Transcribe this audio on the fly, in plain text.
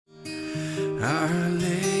Our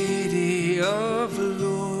Lady of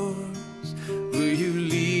Lourdes, will you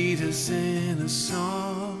lead us in a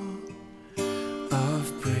song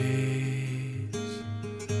of praise,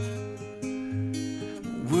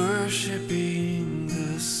 worshiping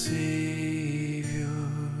the Savior?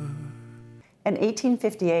 In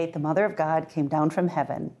 1858, the Mother of God came down from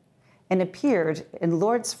heaven and appeared in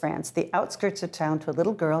Lourdes, France, the outskirts of town, to a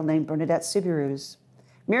little girl named Bernadette Soubirous.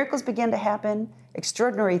 Miracles began to happen.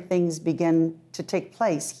 Extraordinary things began to take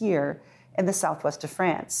place here in the southwest of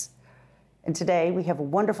France. And today we have a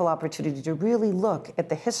wonderful opportunity to really look at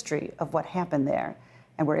the history of what happened there.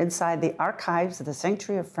 And we're inside the archives of the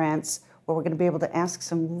Sanctuary of France, where we're going to be able to ask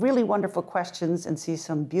some really wonderful questions and see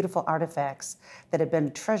some beautiful artifacts that have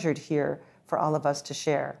been treasured here for all of us to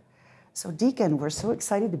share. So, Deacon, we're so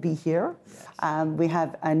excited to be here. We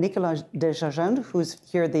have Nicolas Desjardins, who's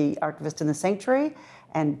here, the archivist in the sanctuary,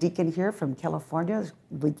 and Deacon here from California.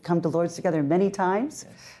 We've come to Lourdes together many times,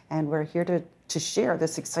 and we're here to share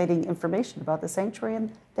this exciting information about the sanctuary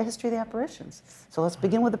and the history of the apparitions. So let's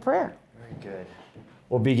begin with a prayer. Very good.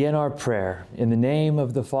 We'll begin our prayer in the name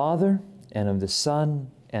of the Father, and of the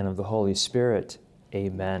Son, and of the Holy Spirit.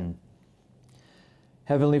 Amen.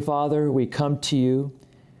 Heavenly Father, we come to you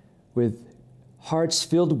with hearts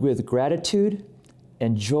filled with gratitude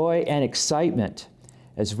and joy and excitement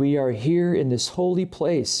as we are here in this holy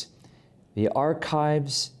place, the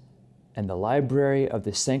archives and the library of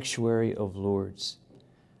the Sanctuary of Lourdes.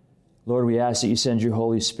 Lord, we ask that you send your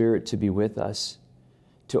Holy Spirit to be with us,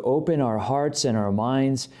 to open our hearts and our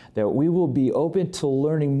minds, that we will be open to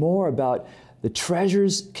learning more about the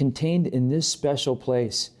treasures contained in this special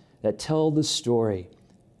place that tell the story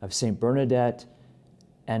of St. Bernadette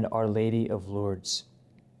and Our Lady of Lourdes.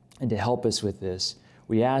 And to help us with this,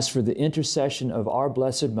 we ask for the intercession of our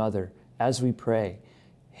Blessed Mother as we pray.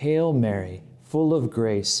 Hail Mary, full of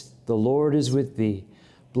grace, the Lord is with thee.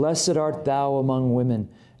 Blessed art thou among women,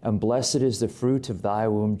 and blessed is the fruit of thy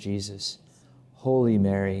womb, Jesus. Holy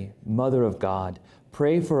Mary, Mother of God,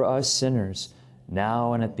 pray for us sinners,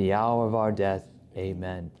 now and at the hour of our death.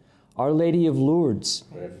 Amen. Our Lady of Lourdes,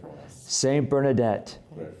 pray for us. Saint Bernadette,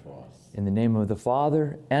 pray for us. In the name of the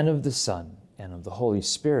Father, and of the Son, and of the Holy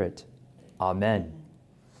Spirit. Amen.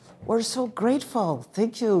 We're so grateful.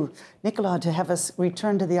 Thank you, Nicolas, to have us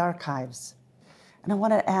return to the archives. And I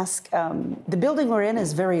want to ask, the building we're in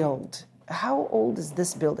is very old. How old is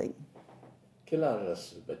this building? Quel âge a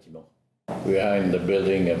ce bâtiment? We are in the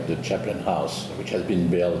building of the chaplain house, which has been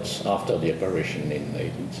built after the apparition in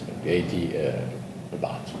 1880,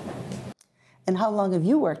 about. And how long have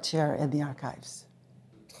you worked here in the archives?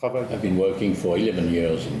 I've been working for 11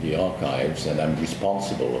 years in the archives, and I'm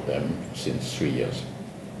responsible for them since 3 years.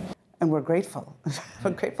 And we're grateful. We're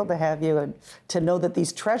grateful to have you and to know that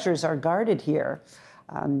these treasures are guarded here.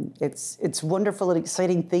 It's wonderful and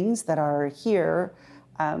exciting things that are here.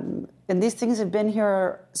 And these things have been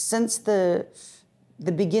here since the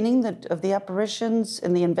beginning of the apparitions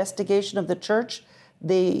and the investigation of the church.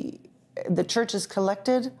 The church has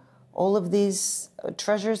collected all of these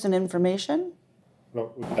treasures and information.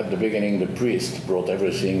 At the beginning, the priest brought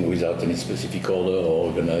everything without any specific order or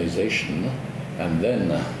organization. And then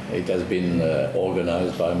it has been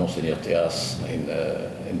organized by Monseigneur Théas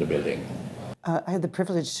in the building. I had the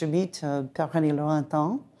privilege to meet Père René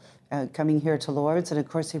Laurentin, coming here to Lourdes, and of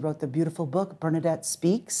course he wrote the beautiful book, Bernadette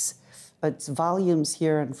Speaks. It's volumes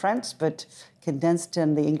here in French, but condensed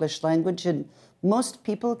in the English language, and most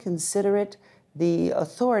people consider it the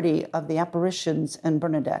authority of the apparitions in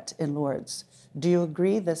Bernadette in Lourdes. Do you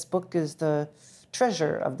agree this book is the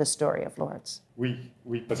treasure of the story of Lourdes?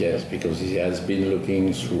 Yes, because he has been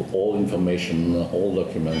looking through all information, all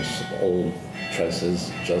documents, all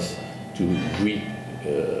traces, just to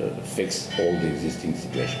fix all the existing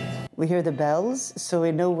situations. We hear the bells, so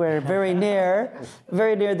we know we're very near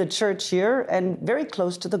the church here, and very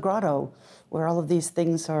close to the grotto, where all of these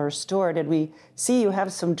things are stored. And we see you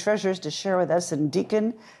have some treasures to share with us. And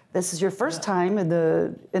Deacon, this is your first time in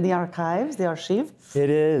the archives, the archive. It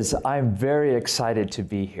is. I'm very excited to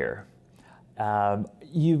be here.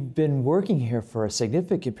 You've been working here for a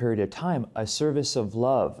significant period of time, a service of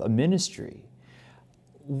love, a ministry.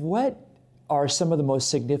 What are some of the most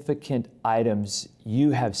significant items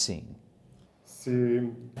you have seen?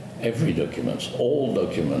 Every document, all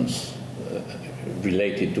documents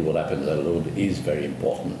related to what happened at Lourdes is very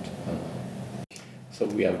important. So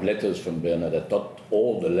we have letters from Bernadette, not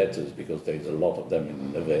all the letters, because there is a lot of them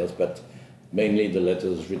in the verse, but mainly the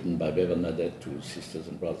letters written by Bernadette to sisters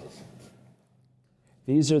and brothers.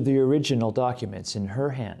 These are the original documents in her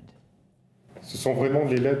hand. Ce sont vraiment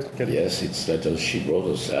les lettres qu'elle... Yes, it's letters she wrote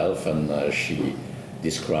herself, and she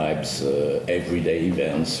describes everyday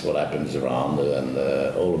events, what happens around, and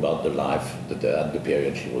all about the life that at the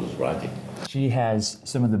period she was writing. She has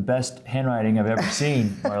some of the best handwriting I've ever seen,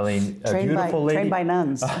 Marlene. A beautiful lady. Trained by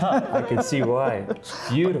nuns. I can see why.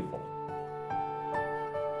 Beautiful.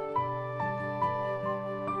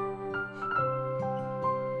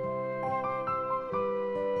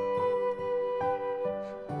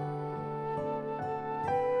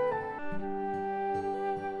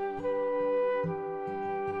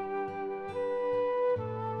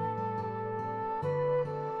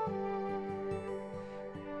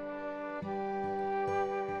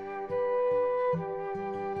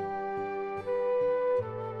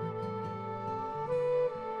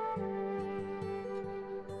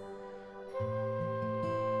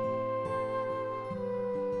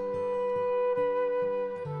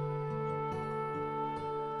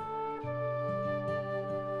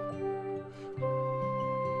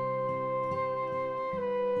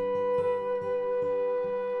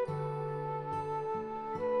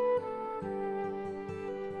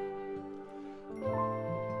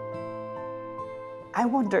 I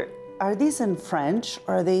wonder, are these in French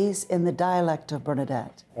or are these in the dialect of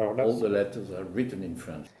Bernadette? All the letters are written in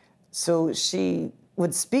French. So she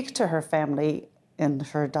would speak to her family in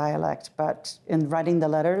her dialect, but in writing the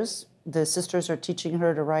letters, the sisters are teaching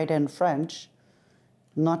her to write in French,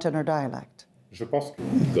 not in her dialect.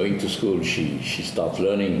 Going to school, she starts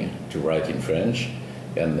learning to write in French.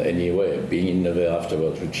 And anyway, being in Nevers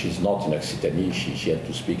afterwards, which is not in Occitanie, she had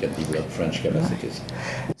to speak and develop French capacities.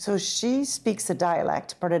 So she speaks a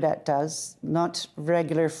dialect, Bernadette does, not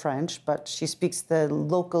regular French, but she speaks the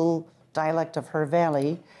local dialect of her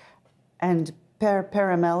valley. And Père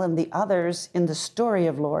Péramel and the others in the story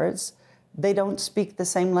of Lourdes, they don't speak the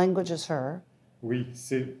same language as her. Oui,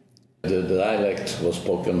 c'est... The dialect was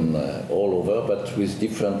spoken all over, but with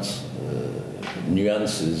different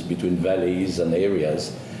nuances between valleys and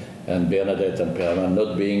areas. And Bernadette and Péramel,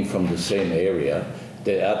 not being from the same area,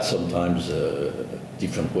 they had sometimes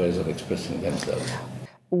different ways of expressing themselves.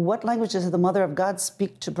 What languages did the Mother of God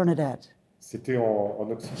speak to Bernadette? C'était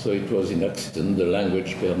en Occitan. So it was in Occitan, the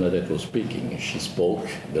language Bernadette was speaking. She spoke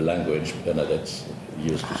the language Bernadette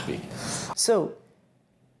used to speak. So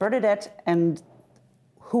Bernadette and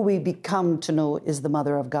who we become to know is the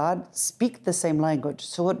Mother of God speak the same language.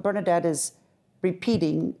 So what Bernadette is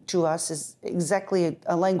repeating to us is exactly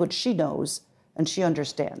a language she knows and she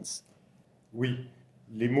understands. Oui,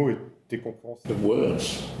 les mots étaient compréhensibles. The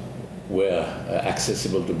words were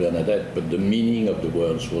accessible to Bernadette, but the meaning of the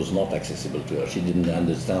words was not accessible to her. She didn't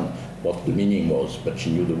understand what the meaning was, but she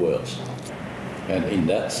knew the words. And in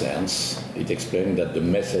that sense, it explained that the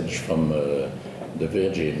message from the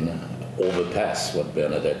Virgin overpassed what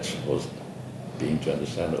Bernadette was being to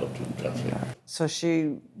understand or to translate. So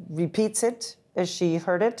she repeats it as she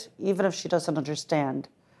heard it, even if she doesn't understand.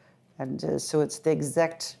 And so it's the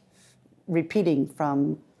exact repeating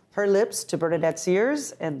from her lips to Bernadette's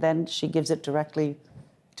ears, and then she gives it directly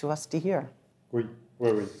to us to hear. Oui,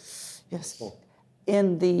 oui, oui. Yes. Bon.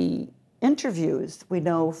 In the interviews, we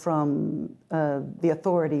know from the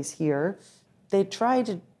authorities here, they try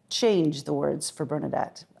to change the words for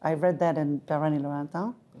Bernadette. I read that in Parani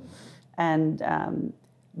Laurentin. And,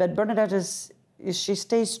 but Bernadette she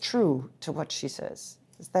stays true to what she says.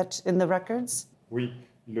 Is that in the records? Oui,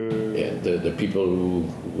 Yeah, the people who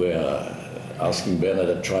were asking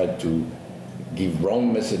Bernadette tried to give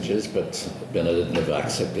wrong messages, but Bernadette never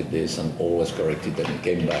accepted this and always corrected and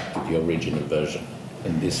came back to the original version.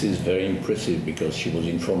 And this is very impressive because she was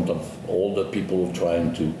in front of all the people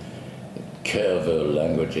trying to curve her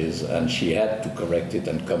languages, and she had to correct it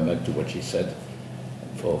and come back to what she said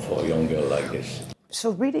for a young girl like this.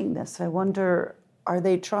 So reading this, I wonder, are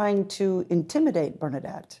they trying to intimidate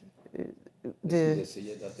Bernadette?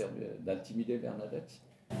 D'intimider Bernadette?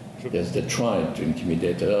 Yes, they tried to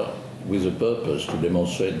intimidate her with a purpose to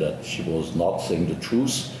demonstrate that she was not saying the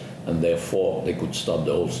truth, and therefore they could stop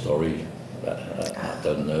the whole story at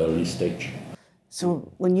an early stage.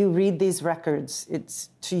 So when you read these records, it's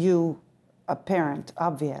to you apparent,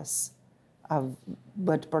 obvious, of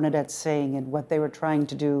what Bernadette's saying and what they were trying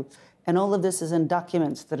to do. And all of this is in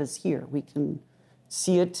documents that is here. We can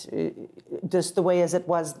see it just the way as it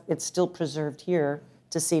was. It's still preserved here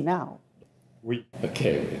to see now. oui.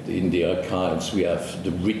 Okay, in the archives we have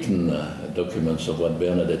the written documents of what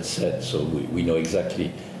Bernadette said, so we know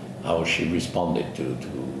exactly how she responded to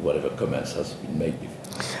whatever comments has been made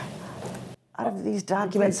before. Out of these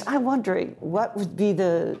documents, I'm wondering what would be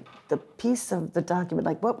the piece of the document,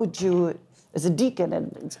 like what would you, as a deacon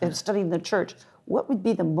and studying the church, what would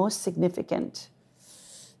be the most significant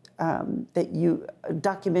that you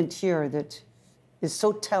document here that is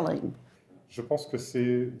so telling. Je pense que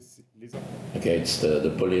c'est les... Okay, it's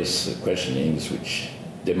the police questionings which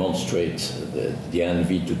demonstrate the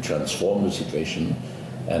envy to transform the situation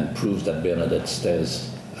and proves that Bernadette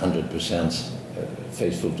stays 100%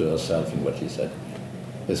 faithful to herself in what she said.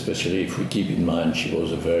 Especially if we keep in mind she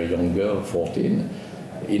was a very young girl, 14,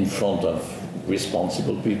 in front of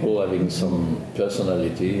responsible people having some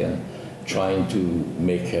personality and trying to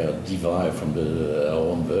make her derive from her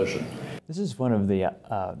own version. This is one of the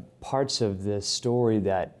parts of this story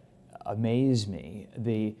that amaze me,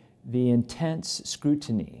 the intense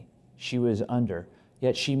scrutiny she was under,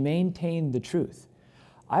 yet she maintained the truth.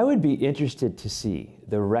 I would be interested to see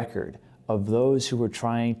the record of those who were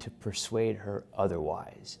trying to persuade her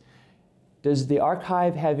otherwise. Does the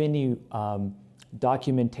archive have any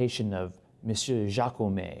documentation of Monsieur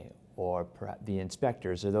Jacomet or perhaps the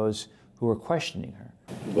inspectors or those who were questioning her?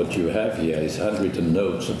 What you have here is handwritten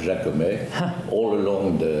notes of Jacomet all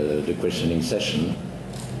along the questioning session,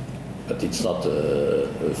 but it's not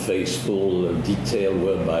a faithful, detailed,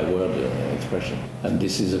 word-by-word expression. And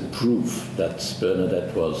this is a proof that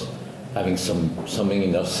Bernadette was having something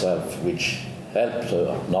in herself which helped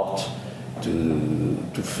her not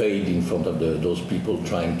to fade in front of those people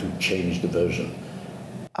trying to change the version.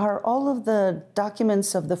 Are all of the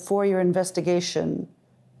documents of the 4-year investigation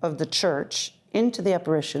of the church into the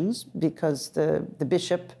apparitions, because the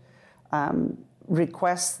bishop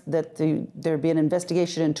requests that there be an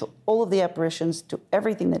investigation into all of the apparitions, to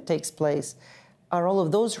everything that takes place, are all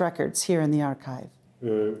of those records here in the archive?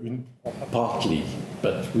 Partly,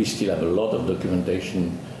 but we still have a lot of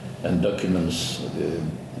documentation and documents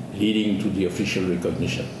leading to the official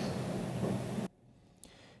recognition.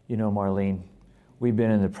 You know, Marlene, we've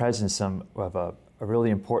been in the presence of a really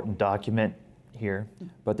important document here,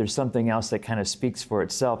 but there's something else that kind of speaks for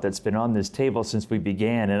itself that's been on this table since we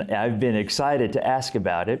began, and I've been excited to ask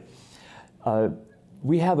about it.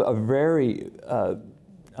 We have a very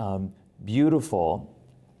beautiful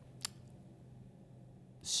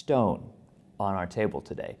stone on our table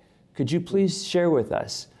today. Could you please share with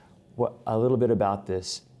us a little bit about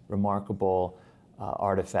this remarkable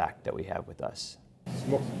artifact that we have with us?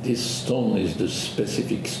 This stone is the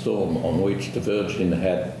specific stone on which the Virgin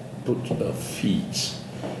had put her feet,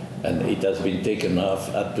 and it has been taken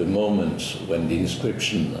off at the moment when the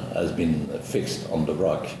inscription has been fixed on the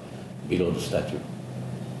rock below the statue.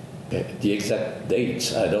 The exact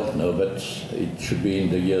dates I don't know, but it should be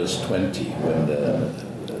in the years 20 when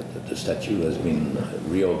the statue has been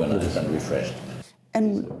reorganized and refreshed.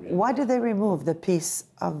 And why did they remove the piece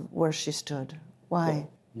of where she stood? Why?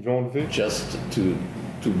 Just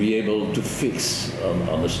to be able to fix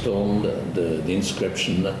on a stone the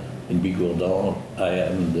inscription in Bigourdan, I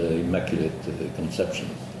am the Immaculate Conception.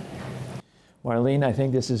 Marlene, I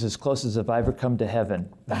think this is as close as if I ever come to heaven.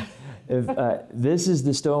 If this is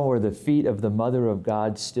the stone where the feet of the Mother of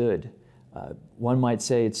God stood, one might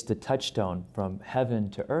say it's the touchstone from heaven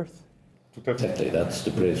to earth. Exactly, that's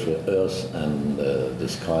the place where earth and the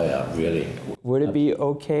sky are really. Would it be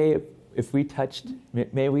okay if we touched,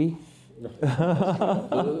 may we?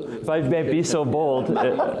 If I may be so bold.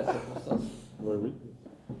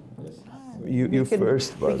 You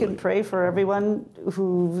first, we can pray for everyone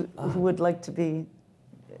who would like to be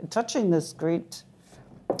touching this great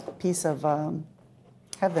piece of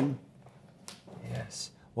heaven.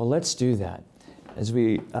 Yes. Well, let's do that. As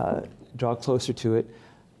we draw closer to it,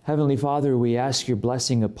 Heavenly Father, we ask your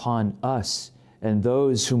blessing upon us and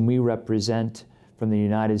those whom we represent from the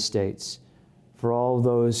United States, for all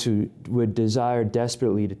those who would desire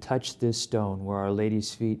desperately to touch this stone where Our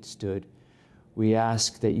Lady's feet stood. We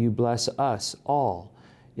ask that you bless us all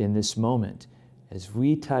in this moment as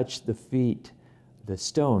we touch the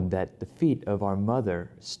stone that the feet of our mother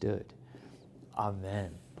stood.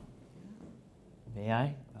 Amen. May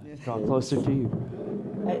I draw closer to you?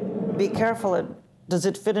 Be careful. Does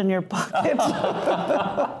it fit in your pocket?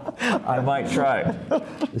 I might try.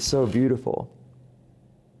 It's so beautiful.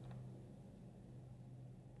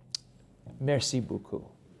 Merci beaucoup.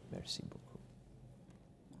 Merci beaucoup.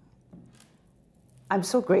 I'm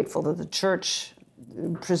so grateful that the church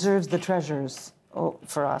preserves the treasures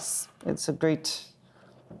for us. It's a great,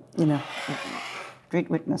 great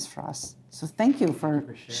witness for us. So thank you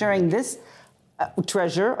for sharing this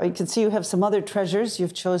treasure. I can see you have some other treasures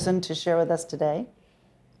you've chosen to share with us today.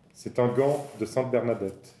 C'est un gant de Sainte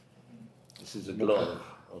Bernadette. This is a glove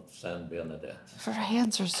of Sainte Bernadette. Her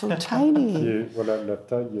hands are so tiny. Qui est, voilà, la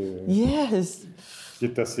taille Yes. qui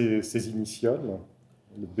est à ses initiales,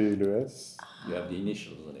 le B et le S. You have the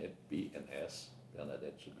initials on it, B and S,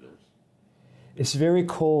 Bernadette Soubleuse. It's very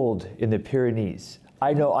cold in the Pyrenees.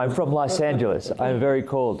 I know, I'm from Los Angeles. I'm very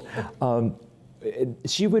cold.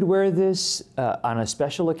 She would wear this on a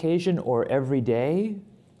special occasion or every day?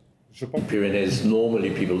 Je In pense Pyrenees,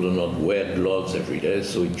 normally people do not wear gloves every day,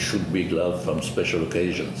 so it should be gloves from special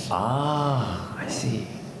occasions. Ah, I see.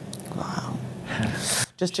 Wow.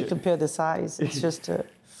 Just to compare the size, it's just a...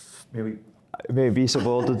 Maybe be so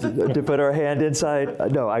bold to put our hand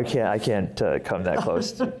inside. No, I can't come that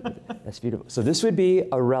close. That's beautiful. So this would be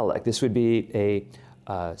a relic. This would be a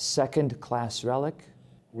second-class relic?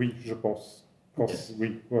 oui, je pense. Yes.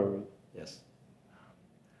 Oui, ouais, ouais. Yes.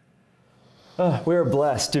 We're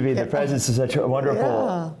blessed to be in the presence of such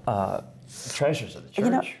wonderful treasures of the church.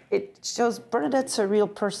 You know, it shows Bernadette's a real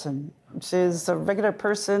person. She's a regular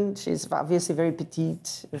person. She's obviously very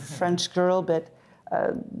petite, a French girl, but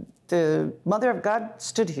the Mother of God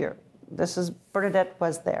stood here. Bernadette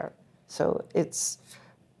was there. So it's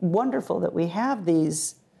wonderful that we have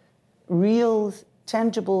these real,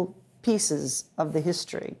 tangible pieces of the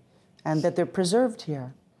history and that they're preserved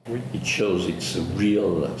here. It shows it's a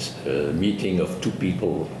real meeting of two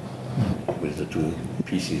people with the two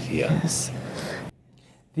pieces here. Yes.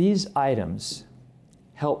 These items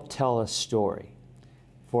help tell a story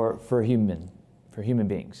for human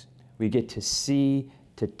beings. We get to see,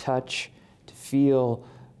 to touch, to feel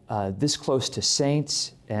this close to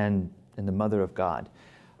saints and the Mother of God.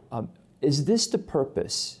 Is this the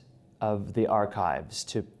purpose of the archives,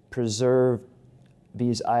 to preserve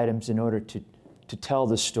these items in order to tell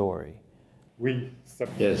the story? Oui, ça,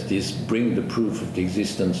 Yes, this brings the proof of the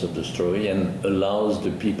existence of the story and allows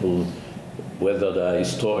the people, whether they're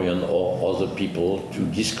historian or other people, to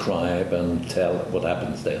describe and tell what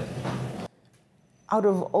happens there. Out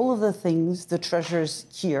of all of the things, the treasures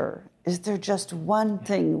here, is there just one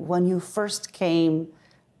thing when you first came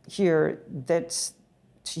here that's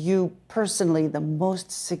to you personally the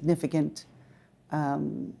most significant,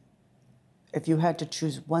 if you had to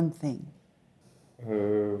choose one thing?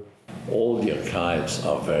 All the archives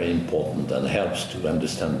are very important and helps to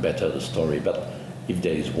understand better the story, but if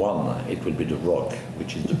there is one, it will be the rock,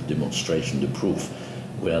 which is the demonstration, the proof,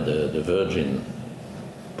 where the Virgin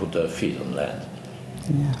put her feet on land.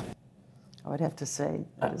 Yeah, I would have to say.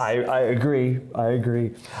 I agree. I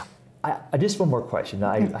agree. Just one more question.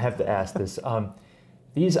 I have to ask this.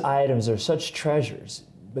 These items are such treasures,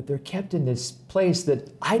 but they're kept in this place that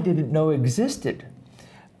I didn't know existed.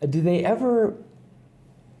 Do they ever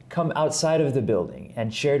come outside of the building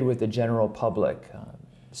and shared with the general public?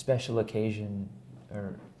 Special occasion,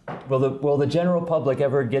 or will the general public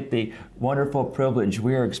ever get the wonderful privilege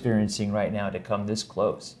we're experiencing right now to come this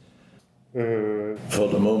close? For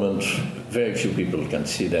the moment, very few people can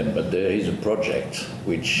see them, but there is a project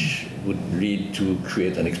which would lead to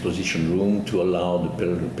create an exposition room to allow the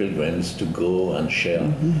pilgrims to go and share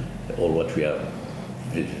all what we are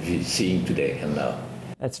seeing today and now.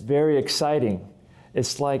 That's very exciting.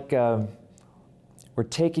 It's like we're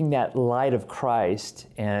taking that light of Christ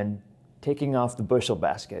and taking off the bushel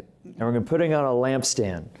basket, and we're going to putting on a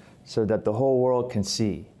lampstand so that the whole world can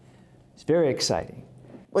see. It's very exciting.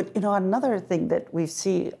 But, you know, another thing that we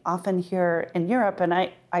see often here in Europe, and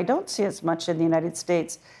I don't see as much in the United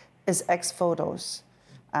States, is ex-photos.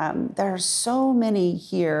 There are so many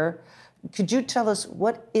here. Could you tell us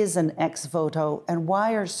what is an ex-photo and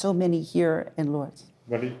why are so many here in Lourdes?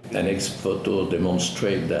 An ex-photo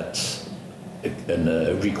demonstrates that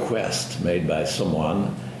a request made by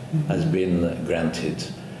someone has been granted,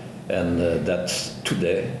 and that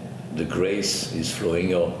today the grace is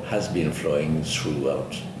flowing or has been flowing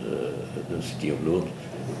throughout the city of Lourdes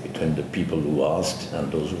between the people who asked and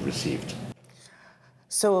those who received.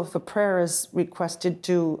 So if a prayer is requested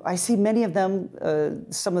to, I see many of them,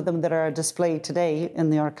 some of them that are displayed today in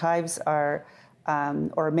the archives are,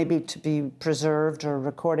 or maybe to be preserved or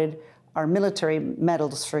recorded, are military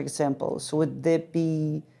medals, for example. So would they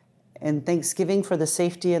be in thanksgiving for the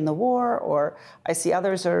safety in the war? Or I see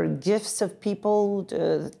others are gifts of people.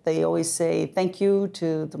 They always say thank you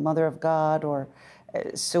to the Mother of God, or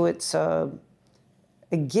so it's a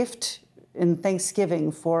gift in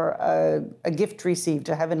thanksgiving for a gift received,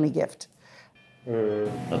 a heavenly gift.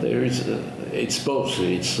 There is, it's both.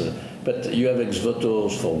 But you have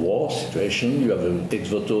ex-votos for war situation. You have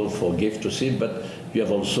ex-voto for gift received, but you have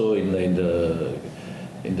also in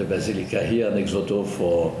the basilica here an ex-voto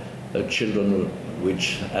for children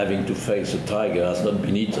which having to face a tiger has not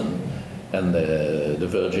been eaten, and the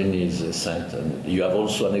Virgin is a saint. And you have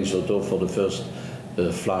also an ex-voto for the first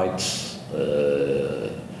flights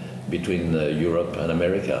between Europe and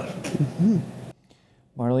America. Mm-hmm.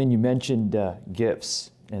 Marlene, you mentioned gifts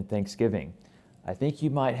and Thanksgiving. I think you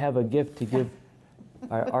might have a gift to give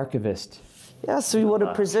our archivist. Yes, we want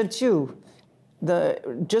to present you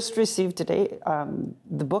just received today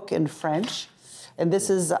the book in French, and this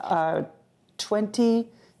is 20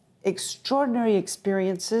 extraordinary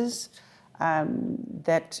experiences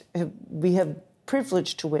that we have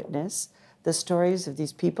privileged to witness, the stories of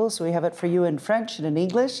these people. So we have it for you in French and in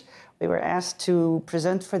English. We were asked to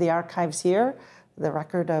present for the archives here the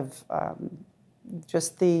record of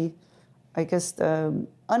just the, I guess, the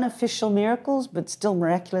unofficial miracles, but still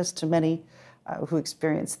miraculous to many who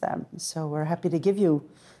experienced them. So we're happy to give you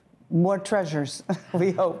more treasures,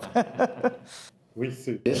 we hope.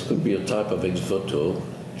 This could be a type of ex voto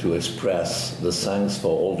to express the thanks for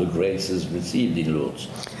all the graces received in Lourdes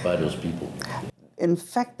by those people. In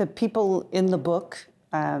fact, the people in the book,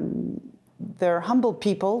 they're humble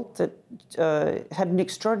people that had an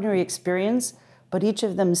extraordinary experience, but each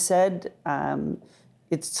of them said,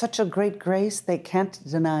 it's such a great grace, they can't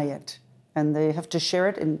deny it. And they have to share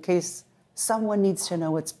it in case someone needs to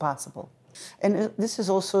know it's possible. And this is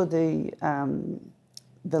also the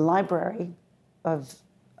library of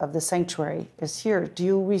the sanctuary is here. Do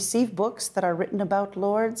you receive books that are written about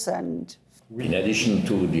Lourdes? And in addition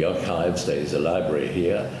to the archives, there is a library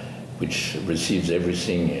here which receives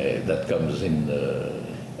everything that comes in,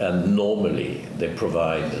 and normally they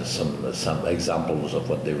provide some examples of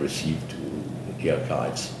what they receive to the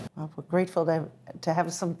archives. Well, we're grateful to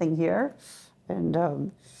have something here,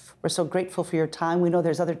 and we're so grateful for your time. We know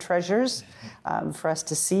there's other treasures for us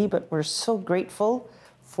to see, but we're so grateful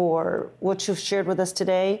for what you've shared with us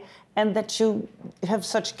today, and that you have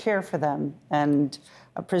such care for them and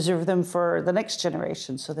preserve them for the next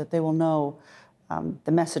generation so that they will know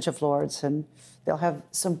the message of Lourdes, and they'll have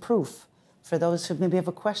some proof for those who maybe have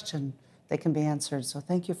a question, they can be answered. So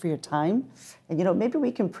thank you for your time. And maybe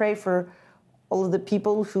we can pray for all of the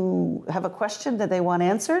people who have a question that they want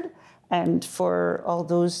answered, and for all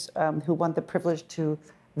those who want the privilege to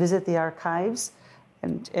visit the archives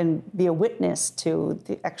and be a witness to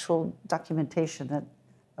the actual documentation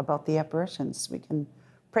about the apparitions. We can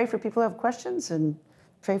pray for people who have questions and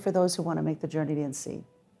pray for those who want to make the journey to see.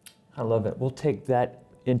 I love it. We'll take that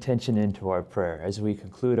intention into our prayer as we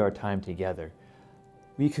conclude our time together.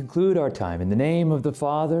 We conclude our time in the name of the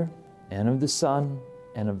Father, and of the Son,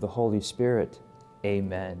 and of the Holy Spirit.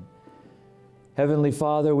 Amen. Heavenly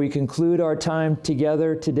Father, we conclude our time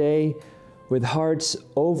together today with hearts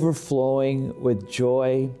overflowing with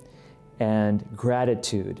joy and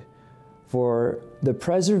gratitude for the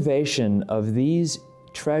preservation of these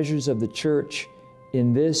treasures of the Church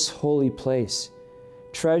in this holy place,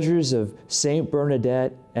 treasures of Saint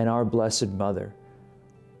Bernadette and our Blessed Mother.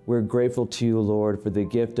 We're grateful to you, Lord, for the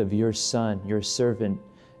gift of your Son, your servant,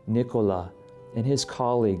 Nicolas, and his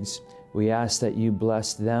colleagues. We ask that you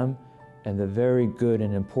bless them and the very good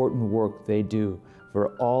and important work they do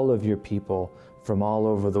for all of your people from all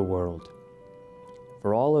over the world.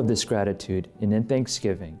 For all of this gratitude and in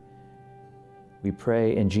thanksgiving, we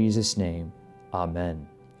pray in Jesus' name, amen.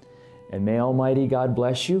 And may Almighty God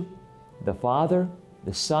bless you, the Father,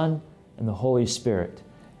 the Son, and the Holy Spirit.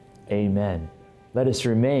 Amen. Let us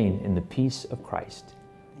remain in the peace of Christ.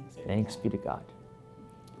 Thanks be to God.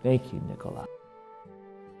 Thank you, Nicolas.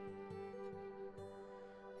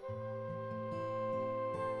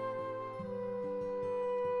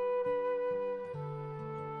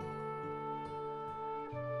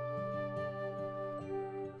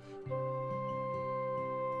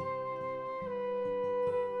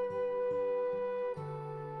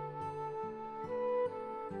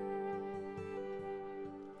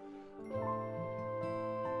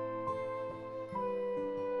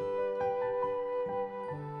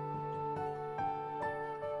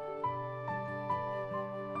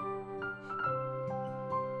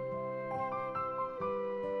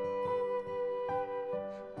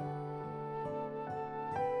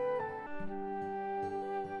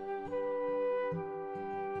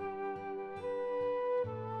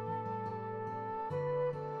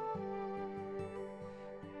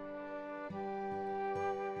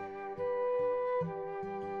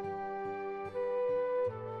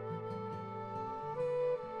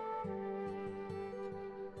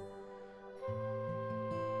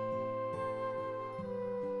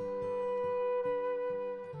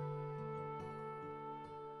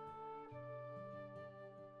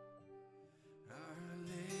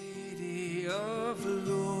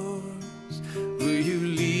 Will you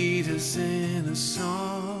lead us in a song?